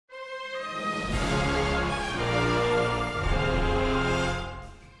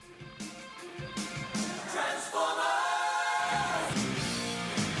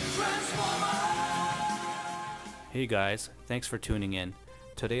Hey guys, thanks for tuning in.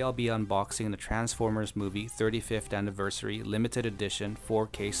 Today I'll be unboxing the Transformers movie 35th Anniversary Limited Edition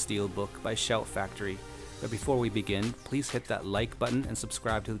 4K Steelbook by Shout Factory. But before we begin, please hit that like button and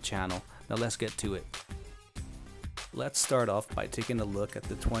subscribe to the channel. Now let's get to it. Let's start off by taking a look at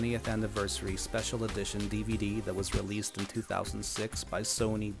the 20th Anniversary Special Edition DVD that was released in 2006 by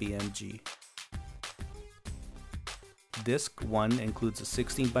Sony BMG. Disc 1 includes a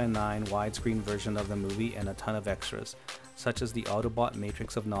 16:9 widescreen version of the movie and a ton of extras, such as the Autobot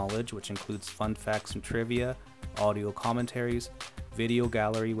Matrix of Knowledge, which includes fun facts and trivia, audio commentaries, video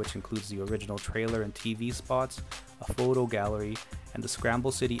gallery, which includes the original trailer and TV spots, a photo gallery, and the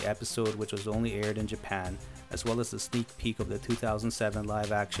Scramble City episode, which was only aired in Japan, as well as the sneak peek of the 2007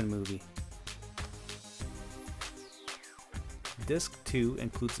 live-action movie. Disc 2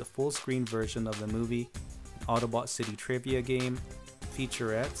 includes a full-screen version of the movie, Autobot City trivia game,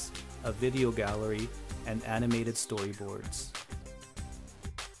 featurettes, a video gallery, and animated storyboards.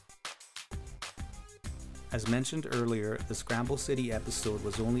 As mentioned earlier, the Scramble City episode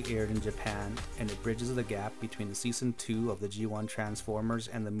was only aired in Japan, and it bridges the gap between the Season 2 of the G1 Transformers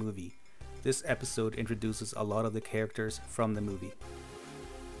and the movie. This episode introduces a lot of the characters from the movie.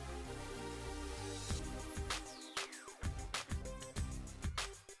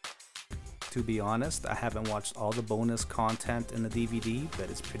 To be honest, I haven't watched all the bonus content in the DVD, but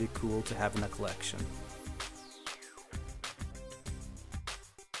it's pretty cool to have in a collection.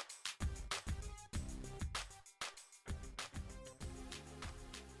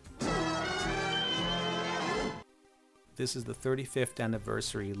 This is the 35th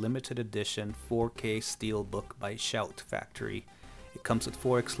Anniversary Limited Edition 4K Steelbook by Shout Factory. It comes with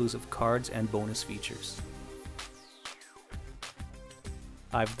 4 exclusive cards and bonus features.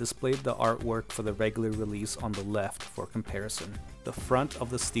 I've displayed the artwork for the regular release on the left for comparison. The front of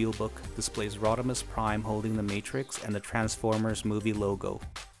the Steelbook displays Rodimus Prime holding the Matrix and the Transformers movie logo.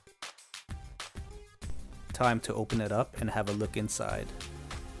 Time to open it up and have a look inside.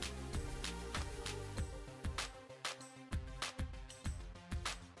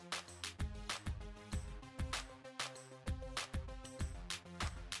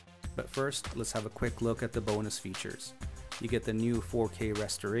 But first, let's have a quick look at the bonus features. You get the new 4K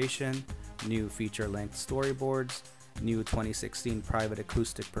restoration, new feature-length storyboards, new 2016 private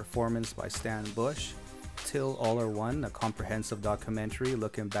acoustic performance by Stan Bush, Till All Are One, a comprehensive documentary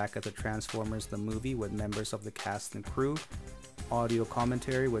looking back at the Transformers the movie with members of the cast and crew, audio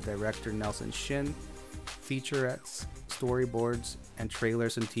commentary with director Nelson Shin, featurettes, storyboards, and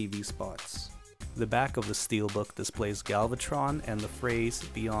trailers and TV spots. The back of the Steelbook displays Galvatron and the phrase,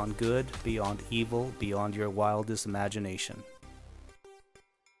 "Beyond good, beyond evil, beyond your wildest imagination."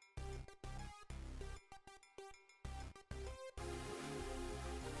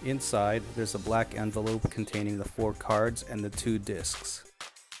 Inside, there's a black envelope containing the 4 cards and the 2 discs.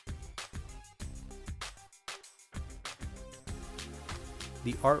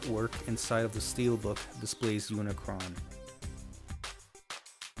 The artwork inside of the Steelbook displays Unicron.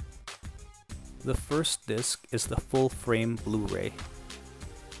 The first disc is the full-frame Blu-ray.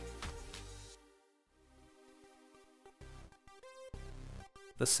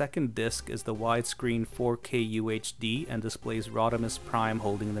 The second disc is the widescreen 4K UHD and displays Rodimus Prime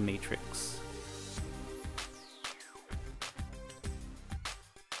holding the Matrix.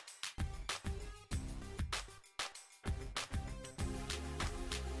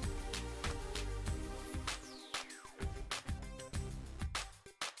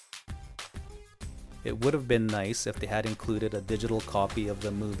 It would have been nice if they had included a digital copy of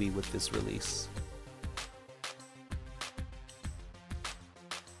the movie with this release.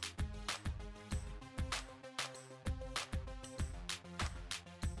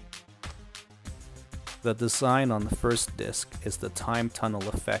 The design on the first disc is the time tunnel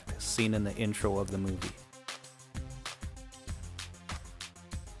effect seen in the intro of the movie.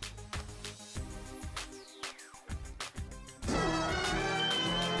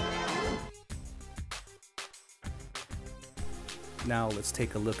 Now let's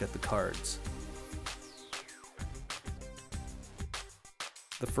take a look at the cards.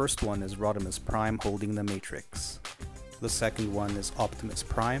 The first one is Rodimus Prime holding the Matrix. The second one is Optimus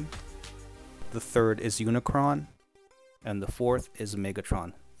Prime. The third is Unicron. And the fourth is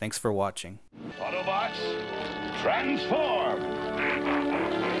Megatron. Thanks for watching. Autobots, transform!